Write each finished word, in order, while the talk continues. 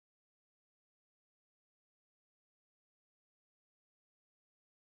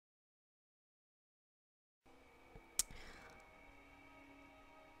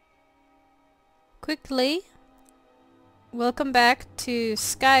Quickly, welcome back to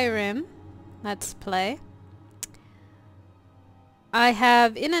Skyrim Let's Play. I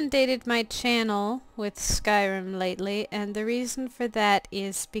have inundated my channel with Skyrim lately, and the reason for that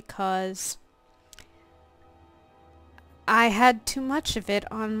is because I had too much of it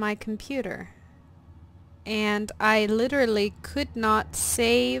on my computer. And I literally could not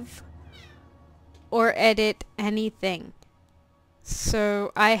save or edit anything.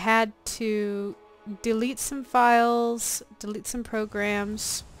 So I had to delete some files, delete some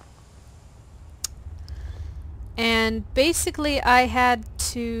programs, and basically I had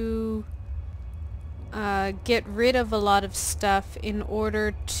to get rid of a lot of stuff in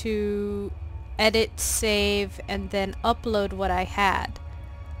order to edit, save, and then upload what I had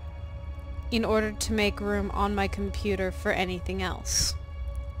in order to make room on my computer for anything else.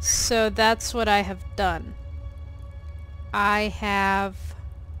 So that's what I have done. I have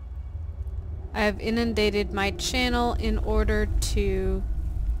inundated my channel in order to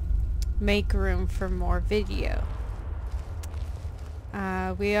make room for more video.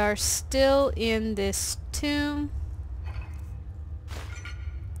 We are still in this tomb.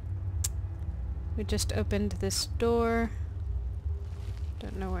 We just opened this door.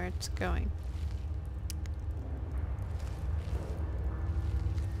 Don't know where it's going.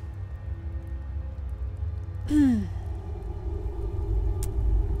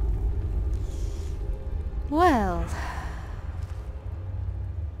 Well,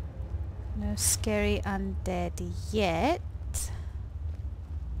 no scary undead yet.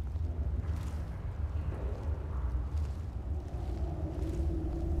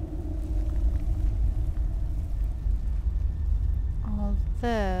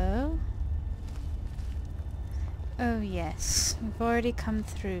 Although, oh yes, we've already come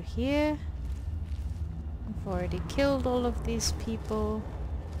through here. We've already killed all of these people.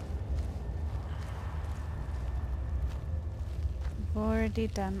 We've already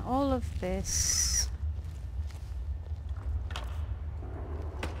done all of this.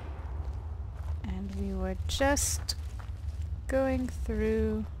 And we were just going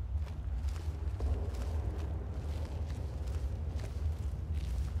through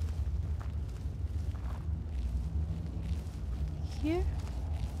here.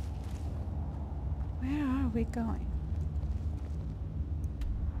 Where are we going?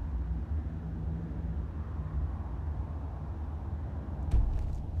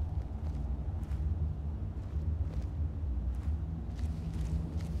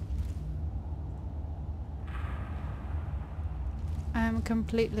 I'm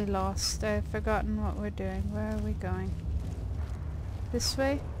completely lost. I've forgotten what we're doing. Where are we going? This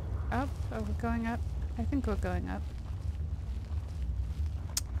way? Up? Are we going up? I think we're going up.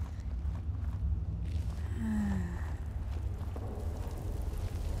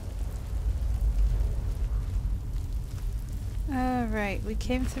 Alright, we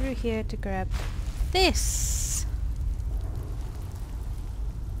came through here to grab this!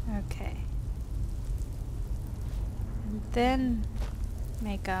 Okay. And then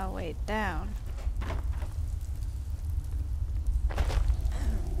make our way down.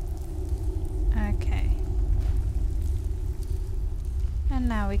 Okay. And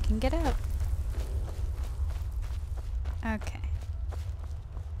now we can get out. Okay.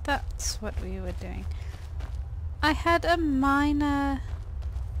 That's what we were doing. I had a minor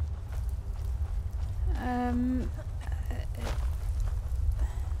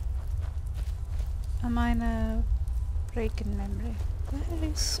break in memory. Where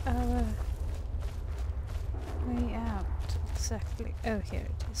is our way out exactly? Oh, here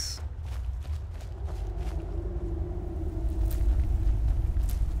it is.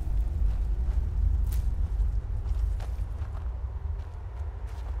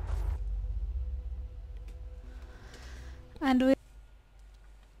 And we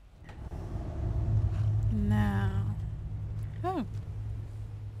now. Oh,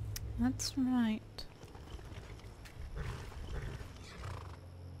 that's right.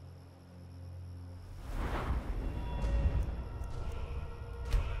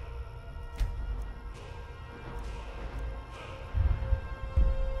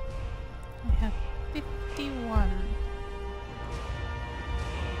 I have 51.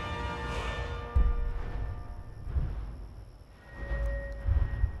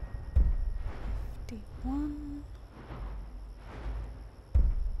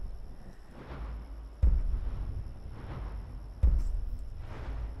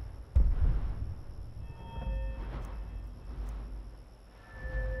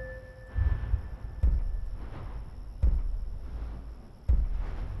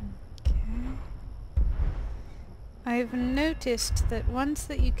 I've noticed that once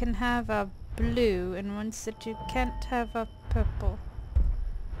that you can have a blue and ones that you can't have are purple.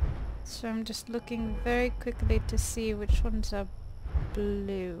 So I'm just looking very quickly to see which ones are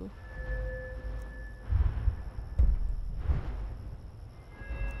blue.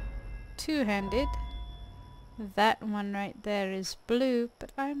 Two-handed. That one right there is blue,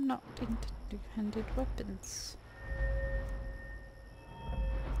 but I'm not into two-handed weapons.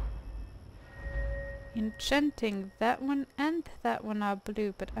 Enchanting. That one and that one are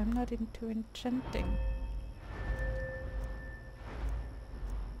blue, but I'm not into enchanting.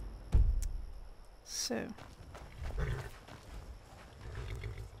 So,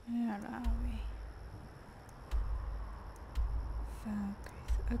 where are we?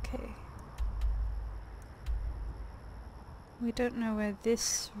 Valkyries. Okay. We don't know where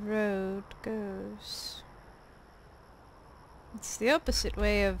this road goes. It's the opposite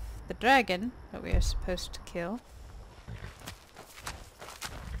way of the dragon that we are supposed to kill.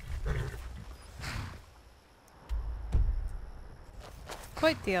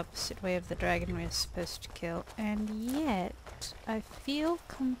 Quite the opposite way of the dragon we are supposed to kill, and yet I feel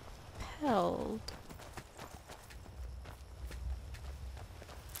compelled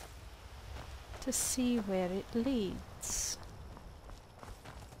to see where it leads.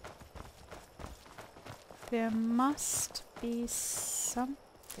 There must be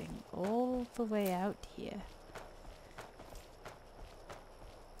something all the way out here.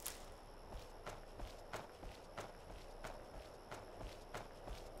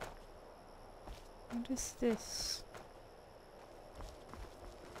 What is this?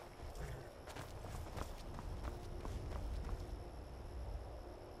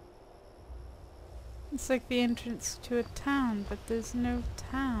 It's like the entrance to a town, but there's no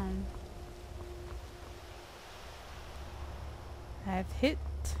town. I've hit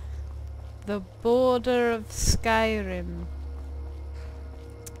the border of Skyrim.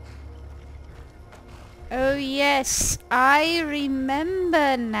 Oh yes, I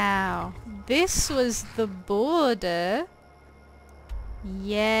remember now. This was the border.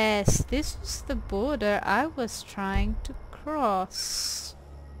 Yes, this was the border I was trying to cross.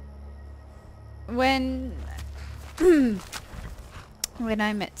 When when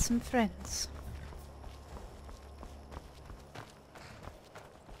I met some friends.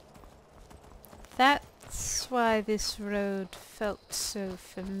 That's why this road felt so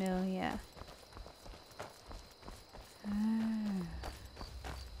familiar. Ah.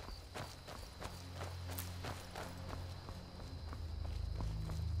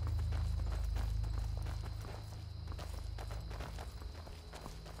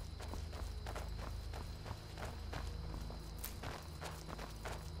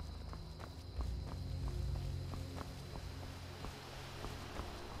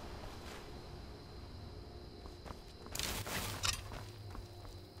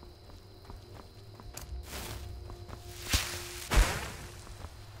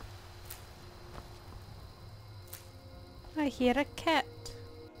 I hear a cat.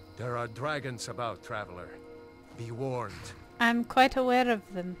 There are dragons about, traveler. Be warned. I'm quite aware of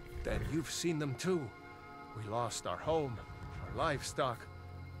them. Then you've seen them too. We lost our home, our livestock.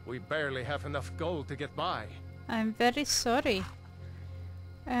 We barely have enough gold to get by. I'm very sorry.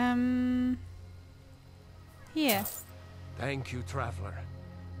 Here. Thank you, traveler.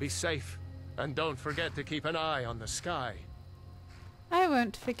 Be safe, and don't forget to keep an eye on the sky. I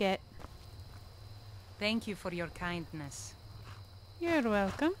won't forget. Thank you for your kindness. You're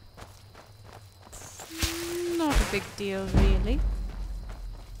welcome. It's not a big deal, really.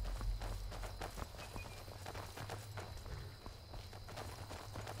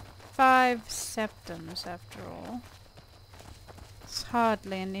 Five septums, after all. It's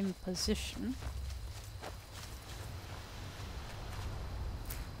hardly an imposition.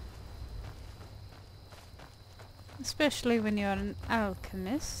 Especially when you're an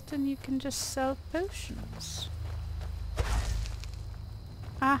alchemist and you can just sell potions.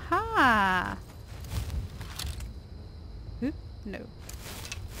 Aha! Oop, no.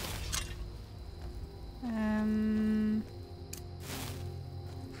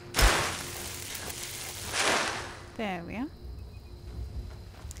 There we are.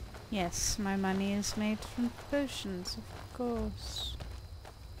 Yes, my money is made from potions, of course.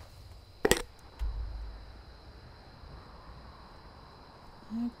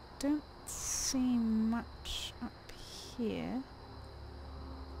 I don't see much up here.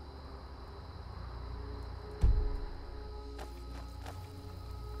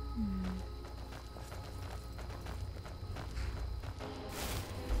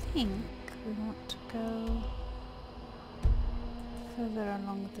 I think we want to go further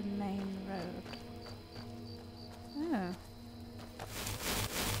along the main road. Oh.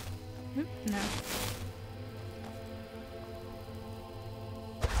 Oop, no.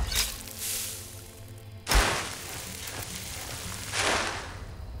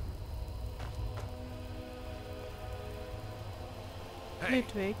 Hey,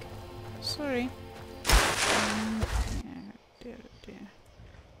 Ludwig. Sorry. Dear, dear.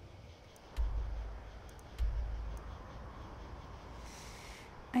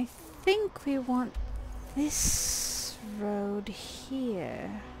 I think we want this road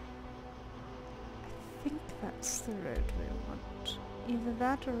here. I think that's the road we want. Either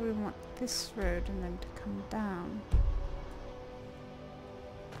that or we want this road and then to come down.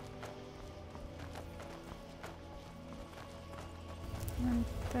 I'm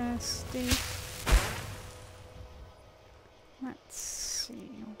thirsty. Let's see,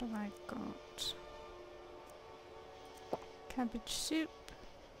 what have I got? Cabbage soup.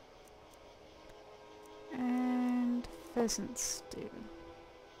 And pheasant stew.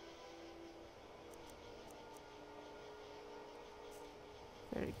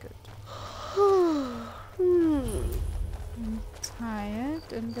 Very good. I'm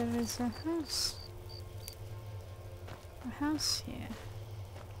tired and there is a house. A house here.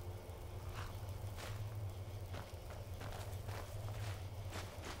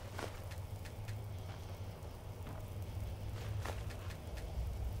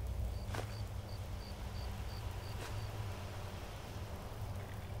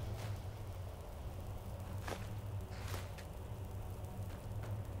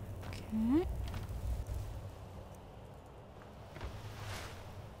 Okay.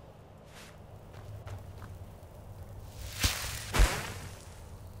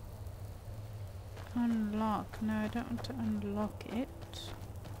 Unlock. No, I don't want to unlock it.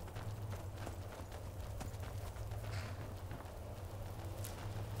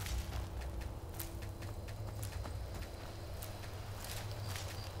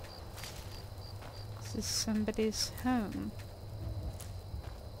 This is somebody's home.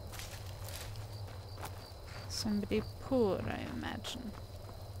 Somebody poor, I imagine.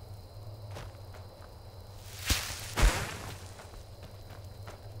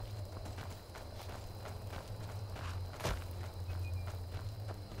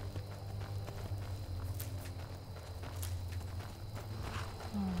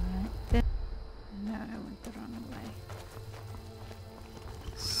 Alright then. No, I went the wrong way.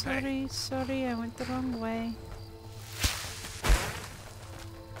 Sorry, sorry, I went the wrong way.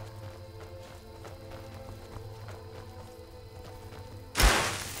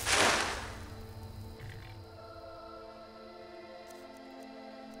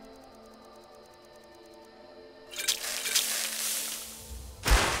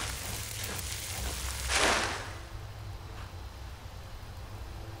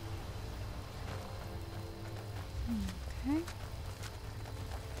 Okay.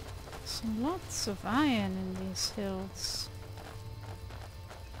 So lots of iron in these hills.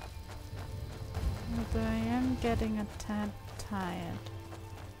 Although I am getting a tad tired.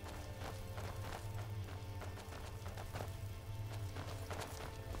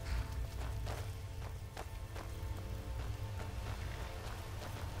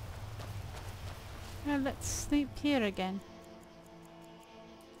 Well, let's sleep here again.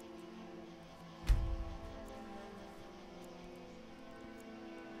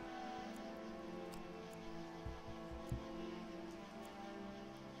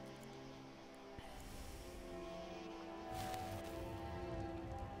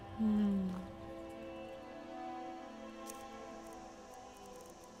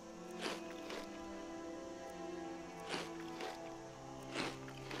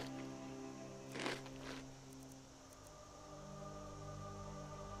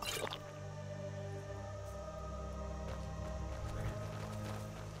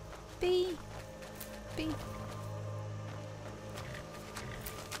 Bee! Bee!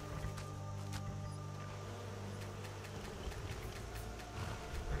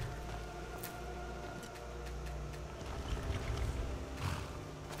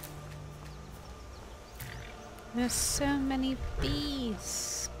 There's so many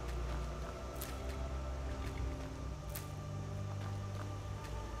bees!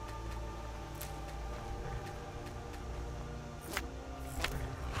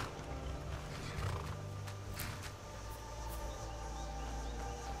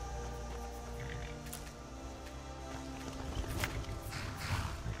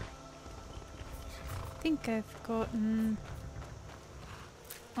 I think I've gotten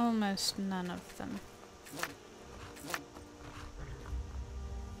almost none of them.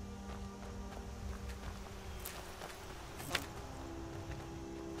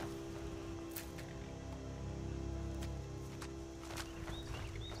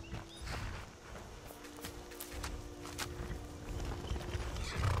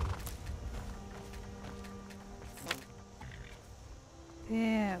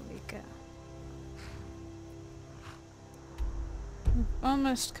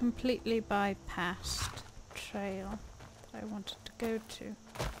 almost completely bypassed the trail that I wanted to go to.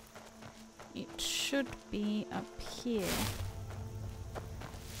 It should be up here.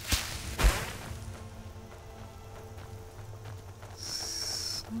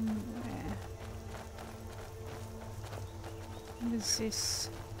 Somewhere. What is this?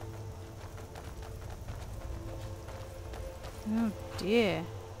 Oh dear.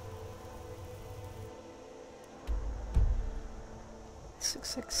 This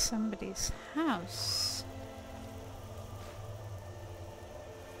looks like somebody's house.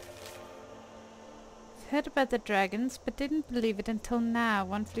 I've heard about the dragons, but didn't believe it until now.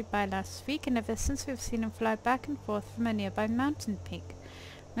 One flew by last week, and ever since we've seen him fly back and forth from a nearby mountain peak.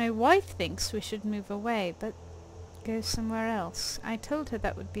 My wife thinks we should move away, but go somewhere else. I told her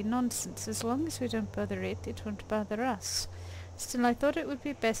that would be nonsense. As long as we don't bother it, it won't bother us. Still, I thought it would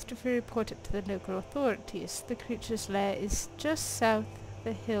be best if we report it to the local authorities. The creature's lair is just south of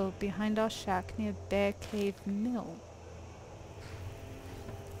the hill behind our shack near Bear Cave Mill.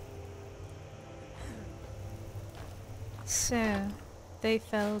 So, they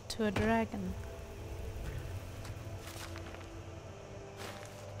fell to a dragon.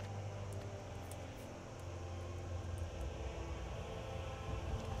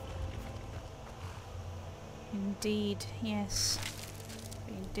 Indeed, yes.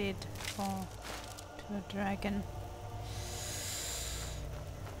 They did fall to a dragon.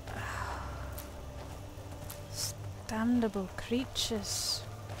 Damnable creatures.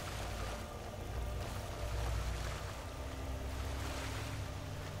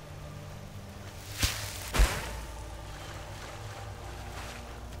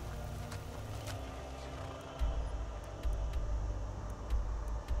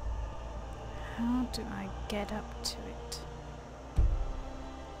 How do I get up to it?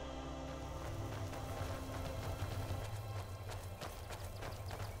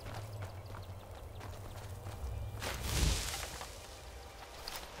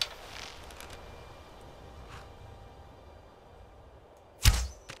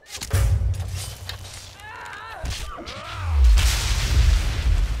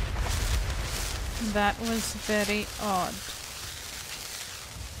 That was very odd.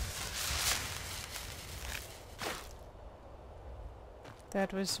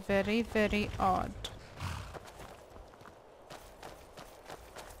 That was very, very odd.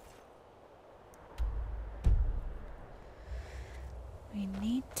 We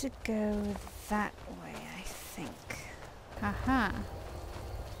need to go that way, I think. Haha.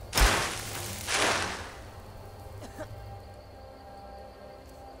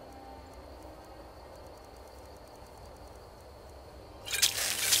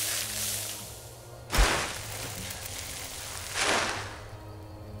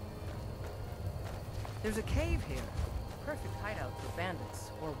 There's a cave here. Perfect hideout for bandits,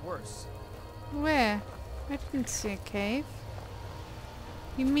 or worse. Where? I didn't see a cave.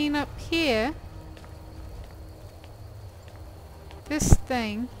 You mean up here? This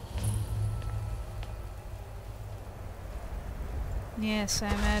thing? Yes, I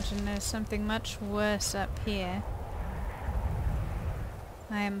imagine there's something much worse up here.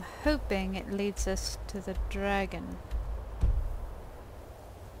 I am hoping it leads us to the dragon.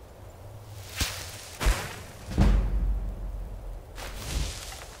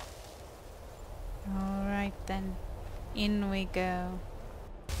 Alright then, in we go.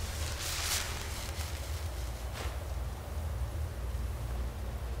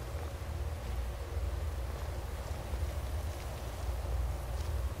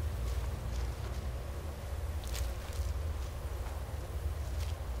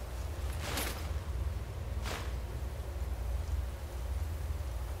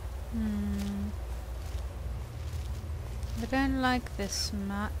 I don't like this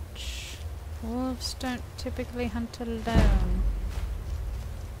much. Wolves don't typically hunt alone.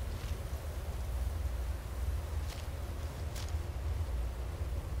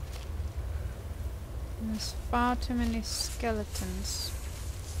 There's far too many skeletons.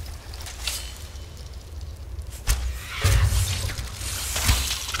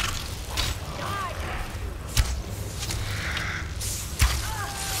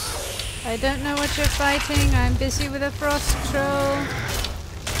 I don't know what you're fighting. I'm busy with a frost troll.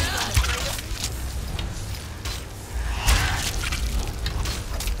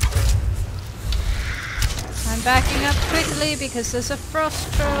 I'm backing up quickly because there's a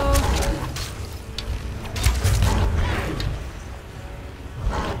frost troll.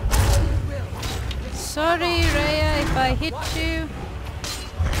 Sorry, Rhea, if I hit you.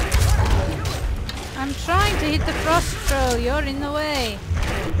 I'm trying to hit the frost troll. You're in the way.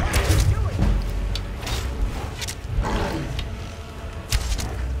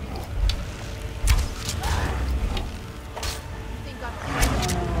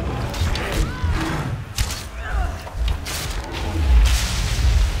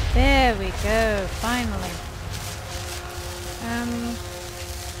 go, finally.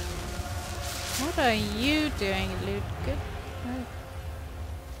 What are you doing, Luke? Good. Oh.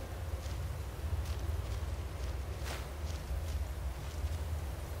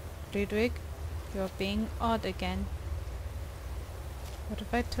 Ludwig, you're being odd again. What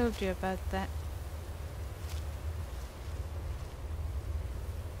have I told you about that?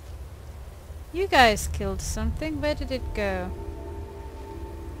 You guys killed something. Where did it go?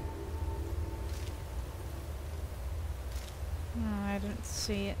 Oh, I don't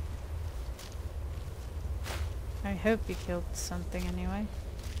see it. I hope you killed something anyway.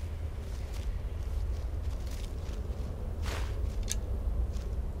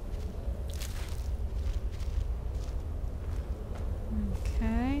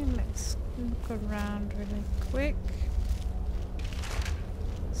 Okay, let's look around really quick.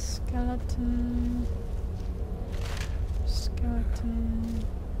 Skeleton. Skeleton.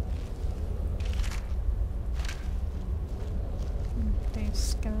 Okay,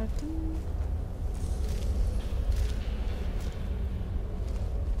 skeleton.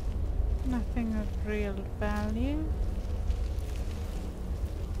 Nothing of real value.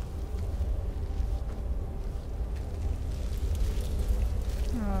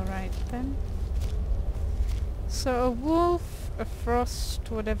 Alright then. So a wolf, a frost,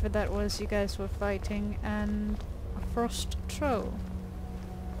 whatever that was you guys were fighting, and a frost troll.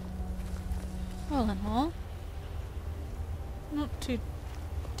 All in all, not too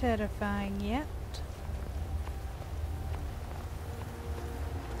terrifying yet.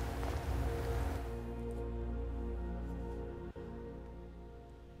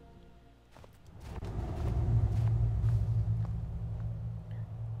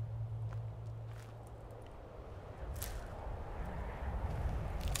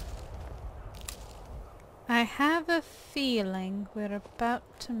 I have a feeling we're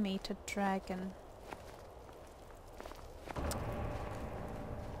about to meet a dragon.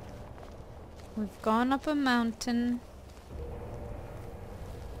 We've gone up a mountain.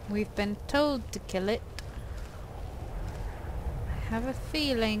 We've been told to kill it. I have a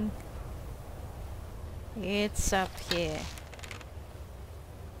feeling it's up here.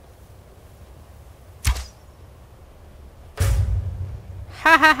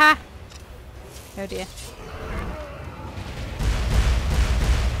 Ha ha ha! Oh dear.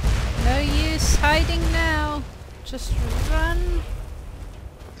 No use hiding now. Just run.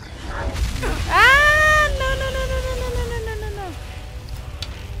 Ah! No, no, no, no, no, no, no, no, no, no.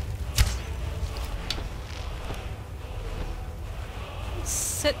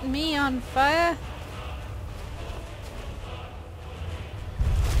 Set me on fire.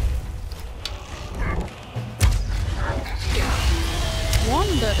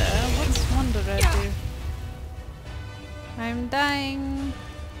 Wanderer? What's Wanderer do? I'm dying.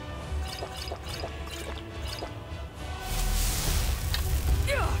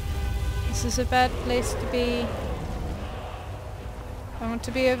 This is a bad place to be. I want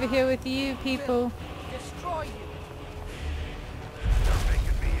to be over here with you people. Destroy you. You're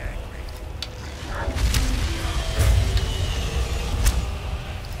making me angry.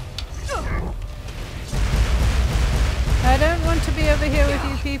 I don't want to be over here with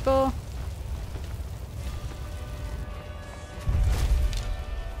you people.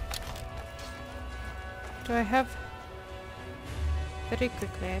 Do I have... Very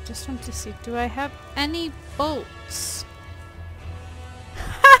quickly, I just want to see, do I have any bolts?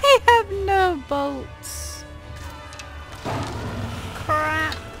 I have no bolts.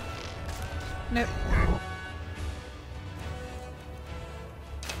 Crap. Nope.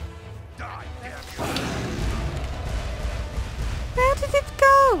 Die, damn you. Where did it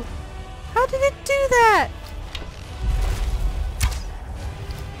go? How did it do that?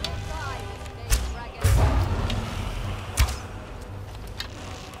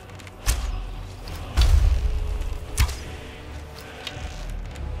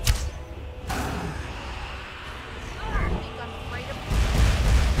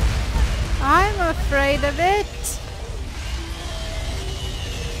 I'm afraid of it.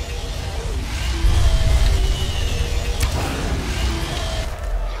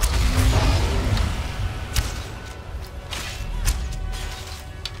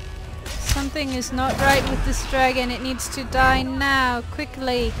 Something is not right with this dragon. It needs to die now,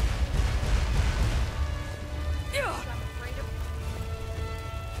 quickly.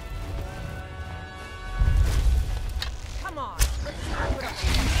 Come on.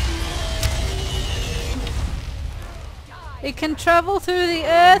 It can travel through the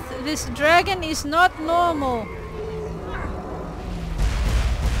earth. This dragon is not normal.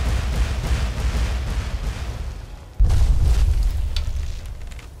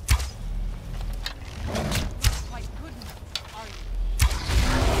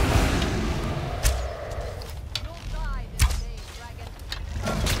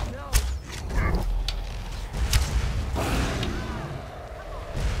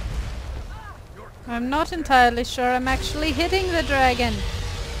 I'm not entirely sure I'm actually hitting the dragon.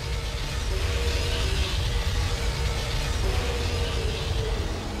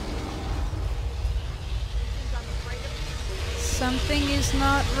 Something is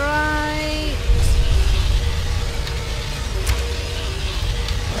not right.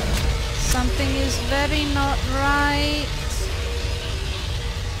 Something is very not right.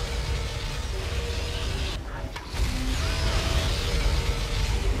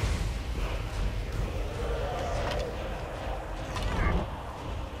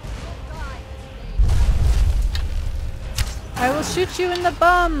 I will shoot you in the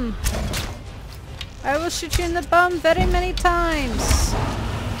bum. I will shoot you in the bum very many times.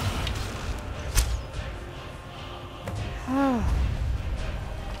 Oh.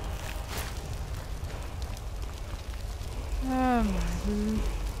 Oh my.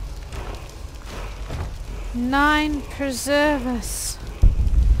 9 preserve us.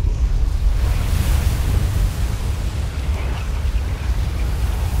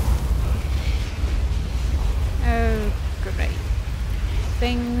 Oh great.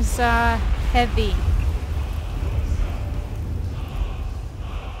 Things are heavy.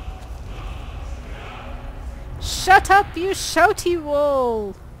 Shut up, you shouty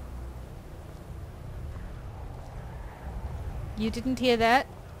wall! You didn't hear that?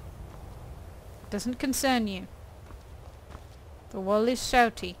 Doesn't concern you. The wall is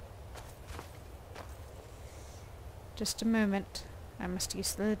shouty. Just a moment. I must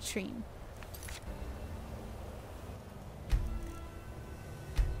use the latrine.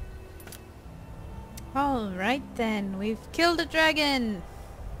 Alright then, we've killed a dragon!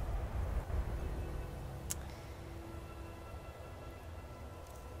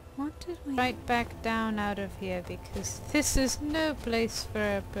 What did we... Right back down out of here, because this is no place for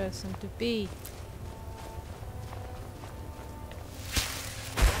a person to be.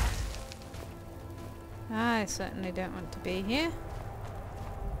 I certainly don't want to be here.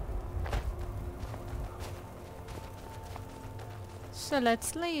 So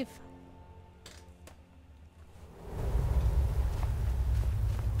let's leave.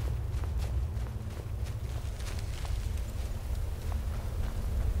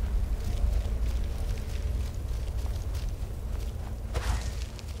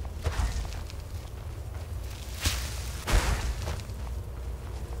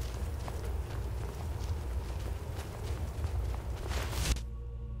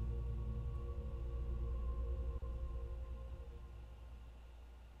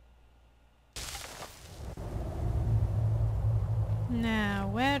 Now,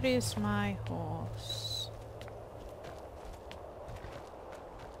 where is my horse?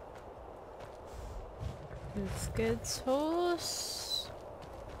 Ludwig's horse.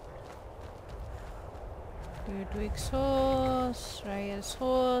 Ludwig's horse. Raya's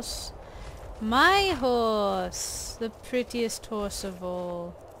horse. My horse! The prettiest horse of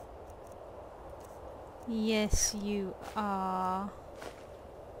all. Yes, you are.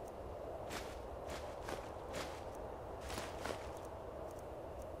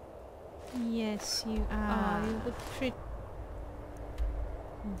 Yes, you are. You're the pretty...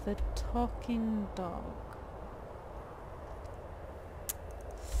 The talking dog.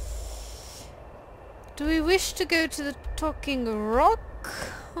 Do we wish to go to the talking rock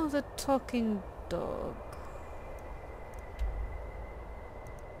or the talking dog?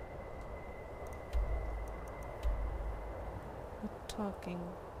 The talking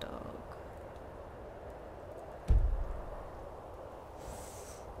dog.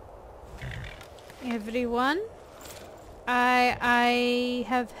 Everyone, I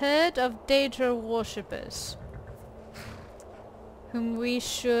have heard of Daedra worshippers whom we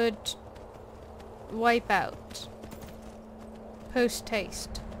should wipe out post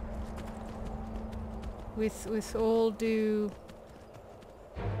haste with all due.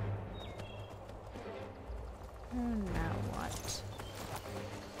 Oh, now what?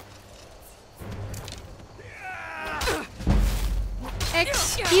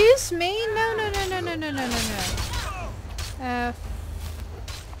 Excuse me? No.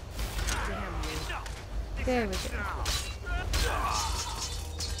 There we go.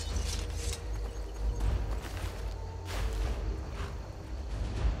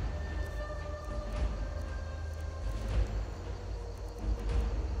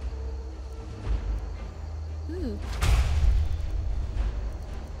 Ooh.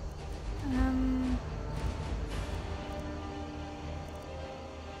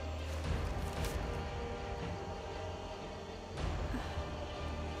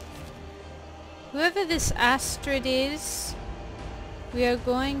 Whoever this Astrid is, we are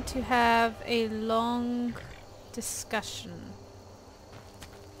going to have a long discussion.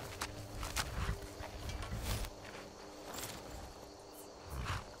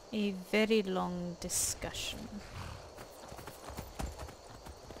 a very long discussion.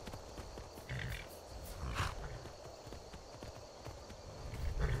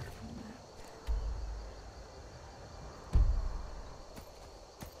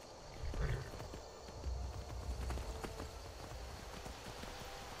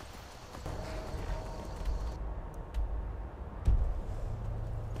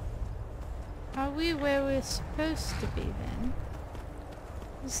 Are we where we're supposed to be then?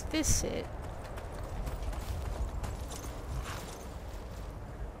 Is this it?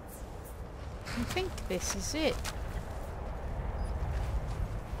 I think this is it.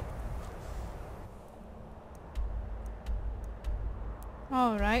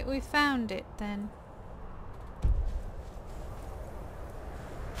 Alright, we found it then.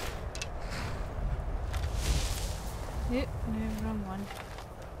 Oop, no, wrong one.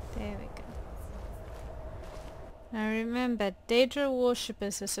 There we go. Now remember, Daedra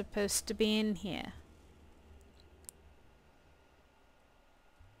worshippers are supposed to be in here.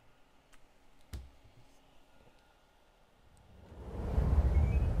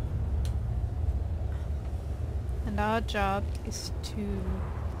 And our job is to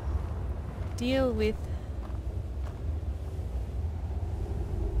deal with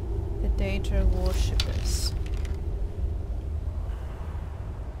the Daedra worshippers.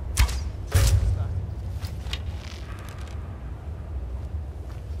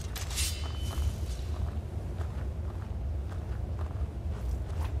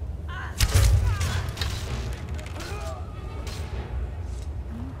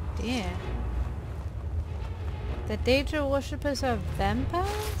 The Daedra worshippers are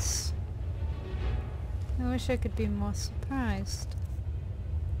vampires? I wish I could be more surprised.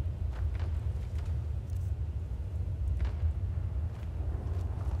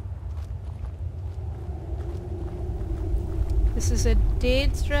 This is a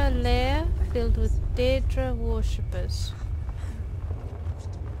Daedra lair filled with Daedra worshippers.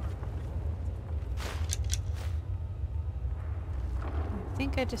 I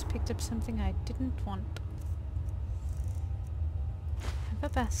think I just picked up something I didn't want. A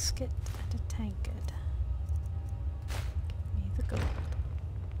basket and a tankard. Give me the gold.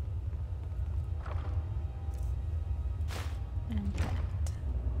 And that.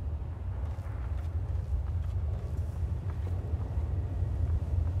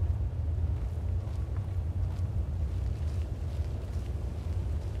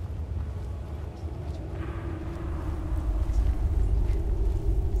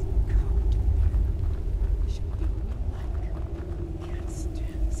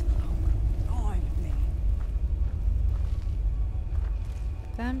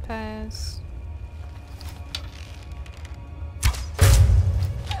 Vampires.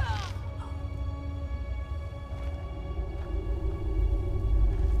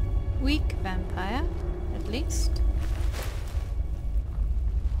 Weak vampire, at least.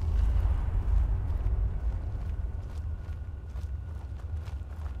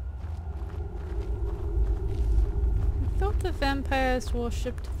 I thought the vampires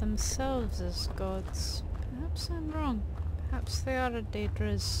worshipped themselves as gods. Perhaps I'm wrong. Perhaps they are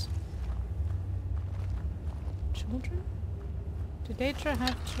Daedra's children? Do Daedra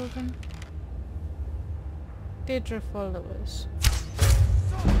have children? Daedra followers.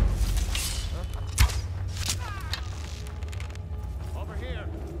 Over here.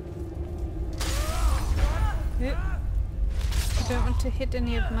 Yep. I don't want to hit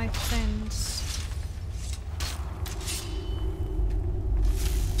any of my friends.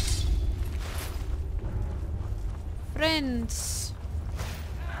 Friends!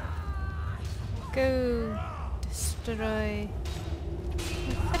 Go destroy.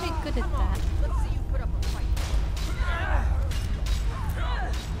 You're very good at that. Let's see you put up a fight.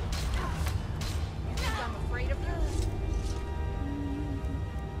 You think I'm afraid of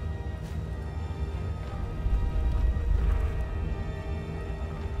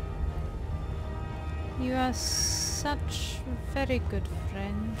you? You are such very good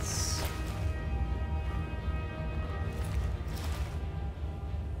friends.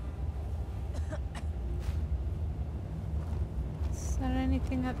 Is there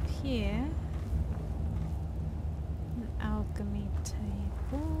anything up here? An alchemy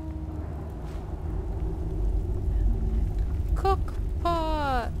table.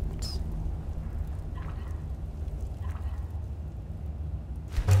 Cookpot!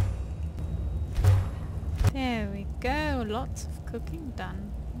 There we go. Lots of cooking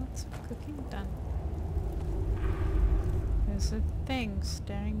done. Lots of cooking done. There's a thing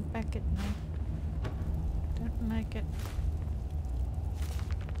staring back at me. Don't like it.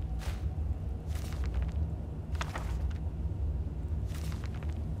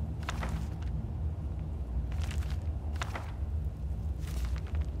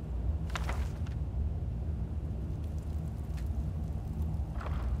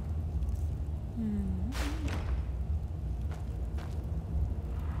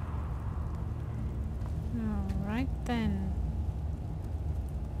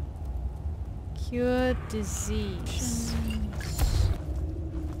 Cure disease.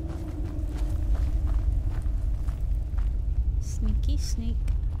 Sneaky sneak.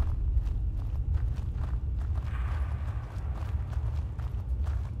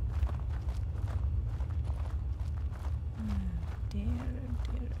 Oh dear,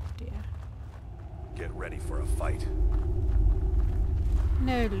 oh dear, oh dear. Get ready for a fight.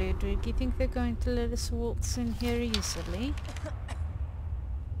 No, Ludwig, you think they're going to let us waltz in here easily?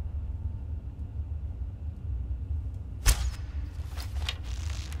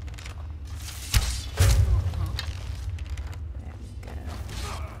 There we go.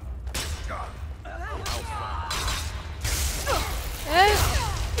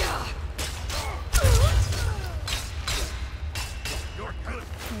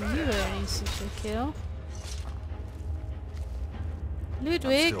 Oh, you were easy to kill.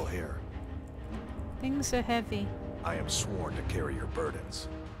 Ludwig! I'm still here. Things are heavy. I am sworn to carry your burdens.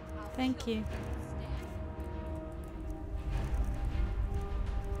 Thank you.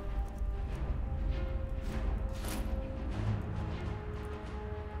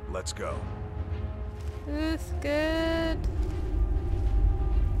 Let's go. Ooth, good.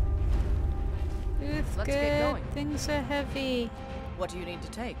 Ooth, Let's good. get going. Things are heavy. What do you need to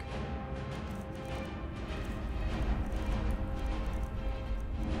take?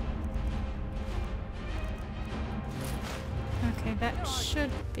 Okay, that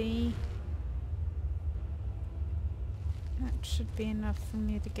should be enough for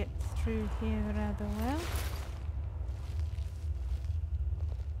me to get through here rather well.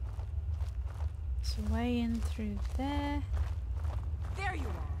 It's a way in through there. There you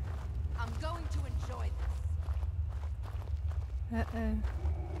are. I'm going to enjoy this. Uh-oh.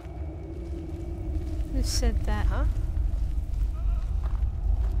 Who said that? Huh?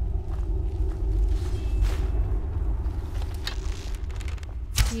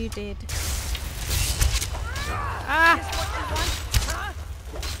 You did. Ah!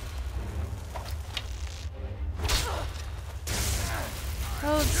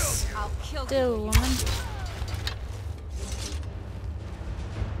 Hold I'll kill still, you. woman.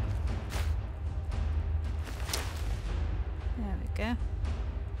 There we go.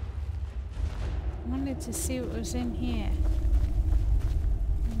 Wanted to see what was in here.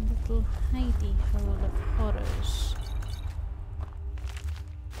 A little hidey hole of horrors.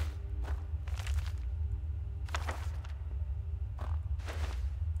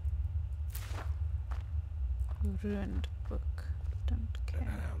 Ruined book. Don't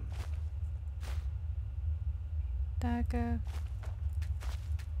care. Dagger.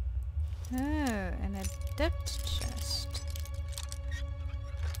 Oh, an adept chest.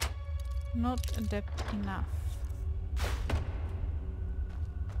 Not adept enough.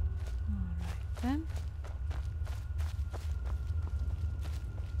 Alright then.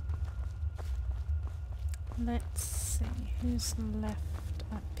 Let's see who's left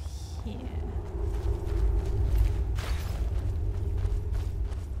up here.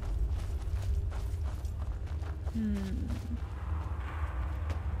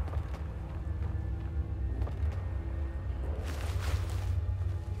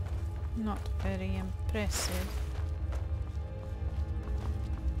 Not very impressive.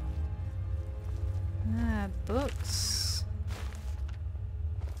 Ah, books.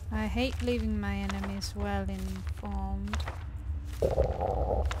 I hate leaving my enemies well informed.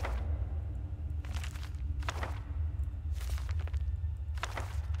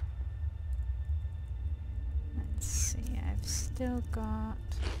 Let's see, I've still got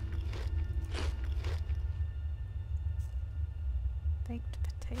baked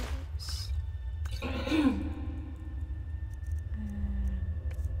potatoes and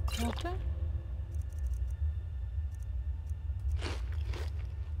water.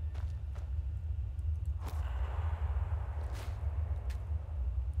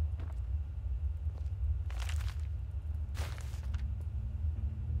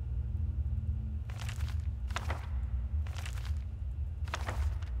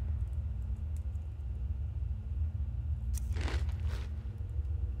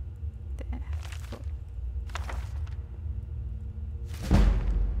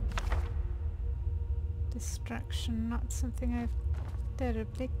 Distraction, not something I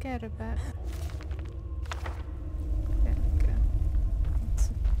terribly care about. There we go. Lots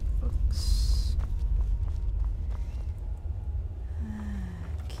of books.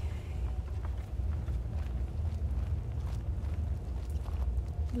 Okay.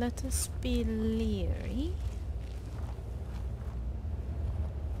 Let us be leery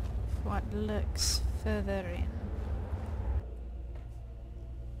of what lurks further in.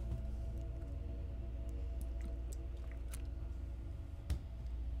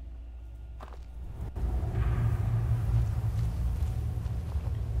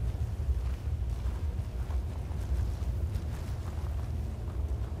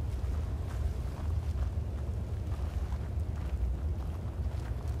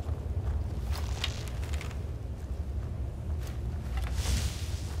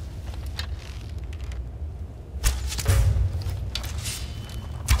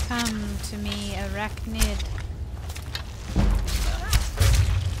 to me, arachnid.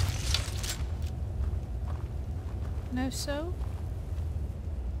 No soul?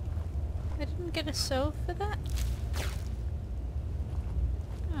 I didn't get a soul for that?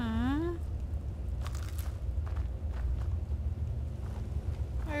 Ah.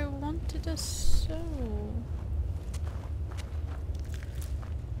 I wanted a soul.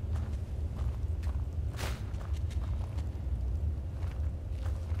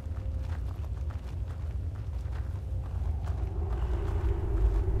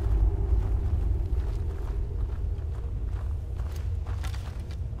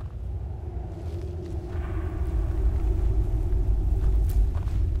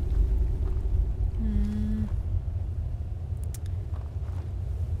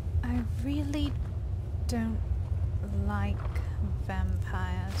 Really don't like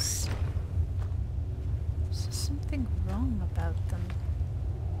vampires. There's something wrong about them.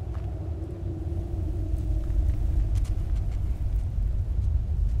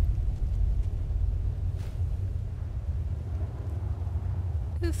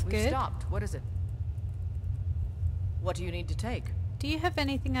 Oof, We've good. stopped. What is it? What do you need to take? Do you have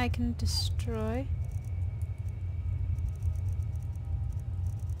anything I can destroy?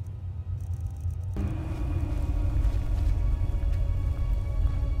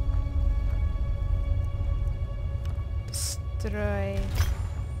 Destroy.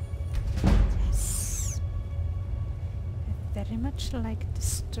 Yes. I very much like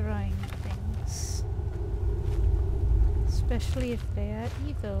destroying things. Especially if they are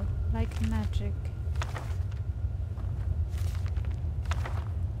evil, like magic.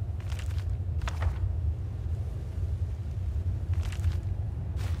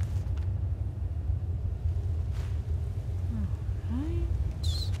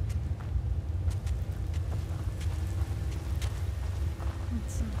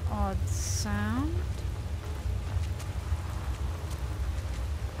 Sound.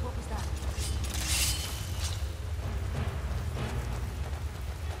 What was that?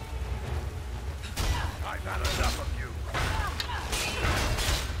 I've had enough of you.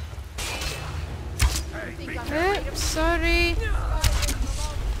 Hey, Oops, sorry.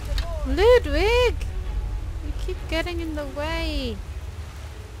 Ludwig! You keep getting in the way.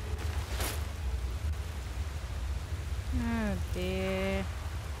 Oh dear.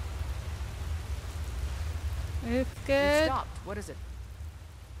 It's We've good. stopped. What is it?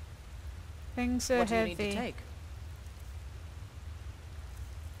 Things are What do you heavy. need to take?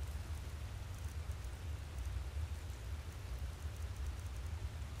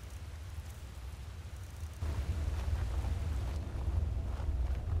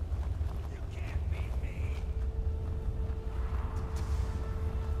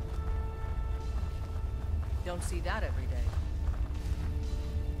 Don't see that every day.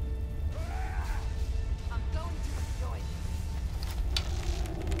 I'm going to enjoy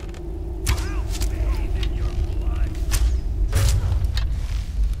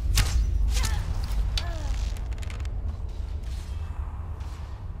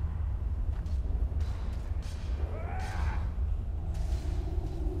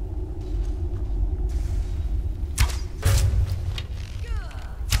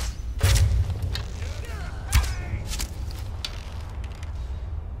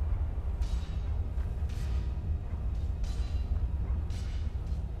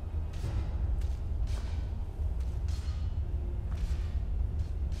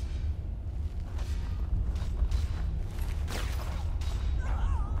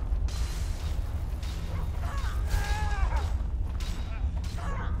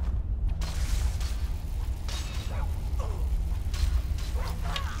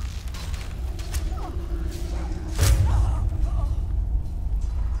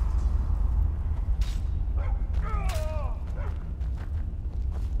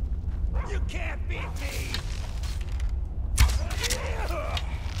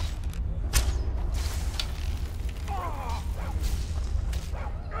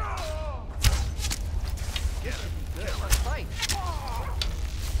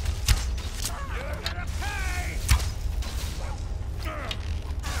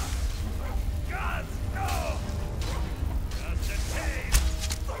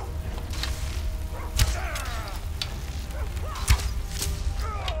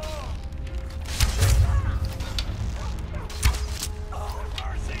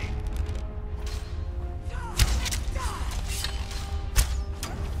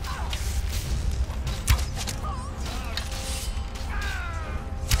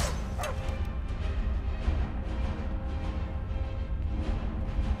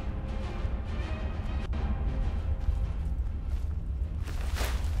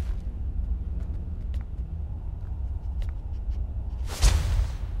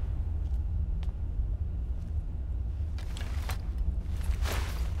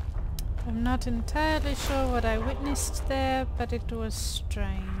I'm not entirely sure what I witnessed there, but it was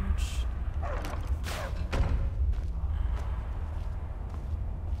strange.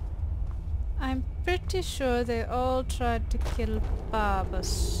 I'm pretty sure they all tried to kill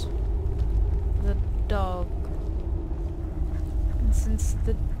Barbas, the dog. And since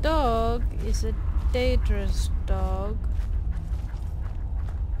the dog is a Daedra's dog,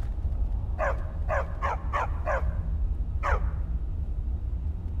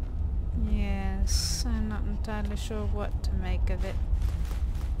 yes, I'm not entirely sure what to make of it.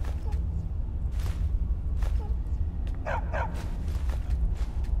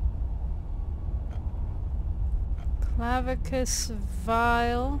 Clavicus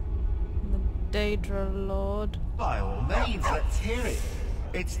Vile, the Daedra Lord. By all means, let's hear it.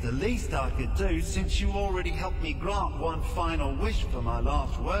 It's the least I could do since you already helped me grant one final wish for my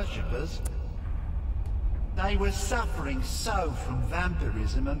last worshippers. They were suffering so from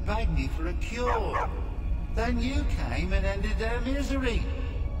vampirism and begged me for a cure. Then you came and ended their misery.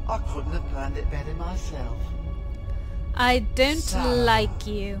 I couldn't have planned it better myself. I don't So, like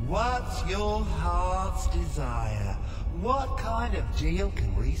you. What's your heart's desire? What kind of deal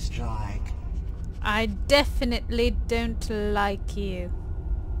can we strike? I definitely don't like you.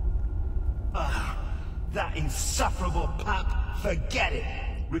 Ah, that insufferable pup. Forget it.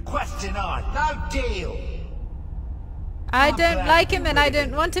 Request denied. No deal. I I'm don't glad like you him and I read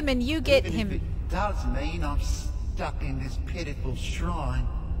don't it. want him and you get Even him. if it does mean I'm stuck in this pitiful shrine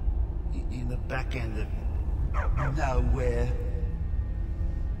in the back end of nowhere.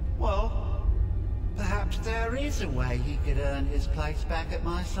 Well, perhaps there is a way he could earn his place back at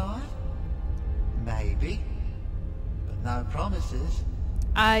my side. Maybe. But no promises.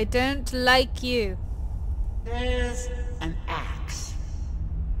 I don't like you. There's an axe.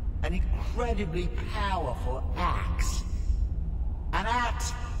 An incredibly powerful axe. An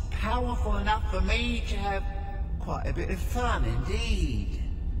axe powerful enough for me to have quite a bit of fun indeed.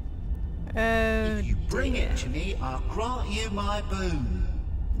 Oh If you bring dear. it to me, I'll grant you my boon.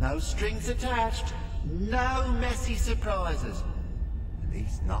 No strings attached, no messy surprises. At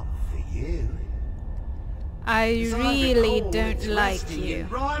least not for you. I As I really recall, don't it's like resting you. in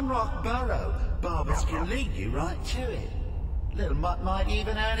Rime Rock Burrow. Barbas can lead you right to it. Little Mutt might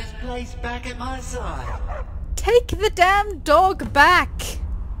even earn his place back at my side. Take the damn dog back!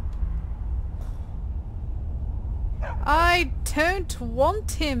 I don't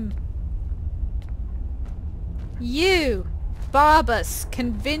want him. You, Barbas,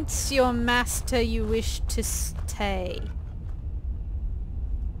 convince your master you wish to stay.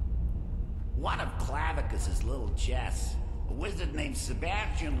 One of Clavicus's little Jess, a wizard named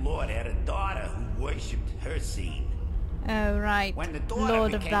Sebastian Lord, had a daughter who worshipped her seed. Oh right, When the daughter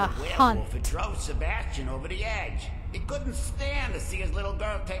Lord of became the a werewolf, Hunt. it drove Sebastian over the edge. He couldn't stand to see his little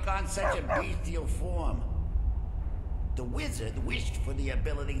girl take on such a bestial form. The wizard wished for the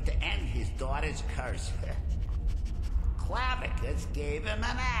ability to end his daughter's curse. Clavicus gave him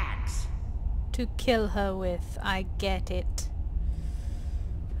an axe. To kill her with, I get it.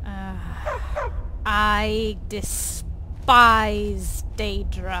 I despise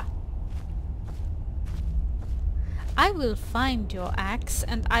Daedra. I will find your axe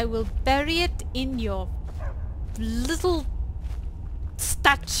and I will bury it in your little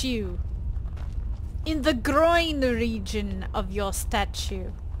statue. In the groin region of your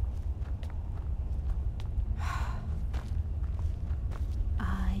statue.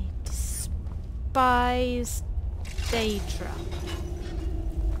 I despise Daedra.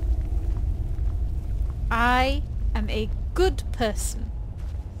 I am a good person,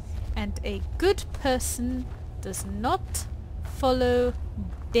 and a good person does not follow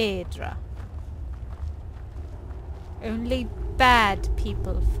Daedra. Only bad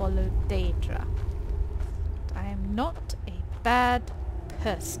people follow Daedra. I am not a bad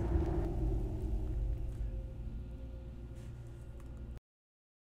person.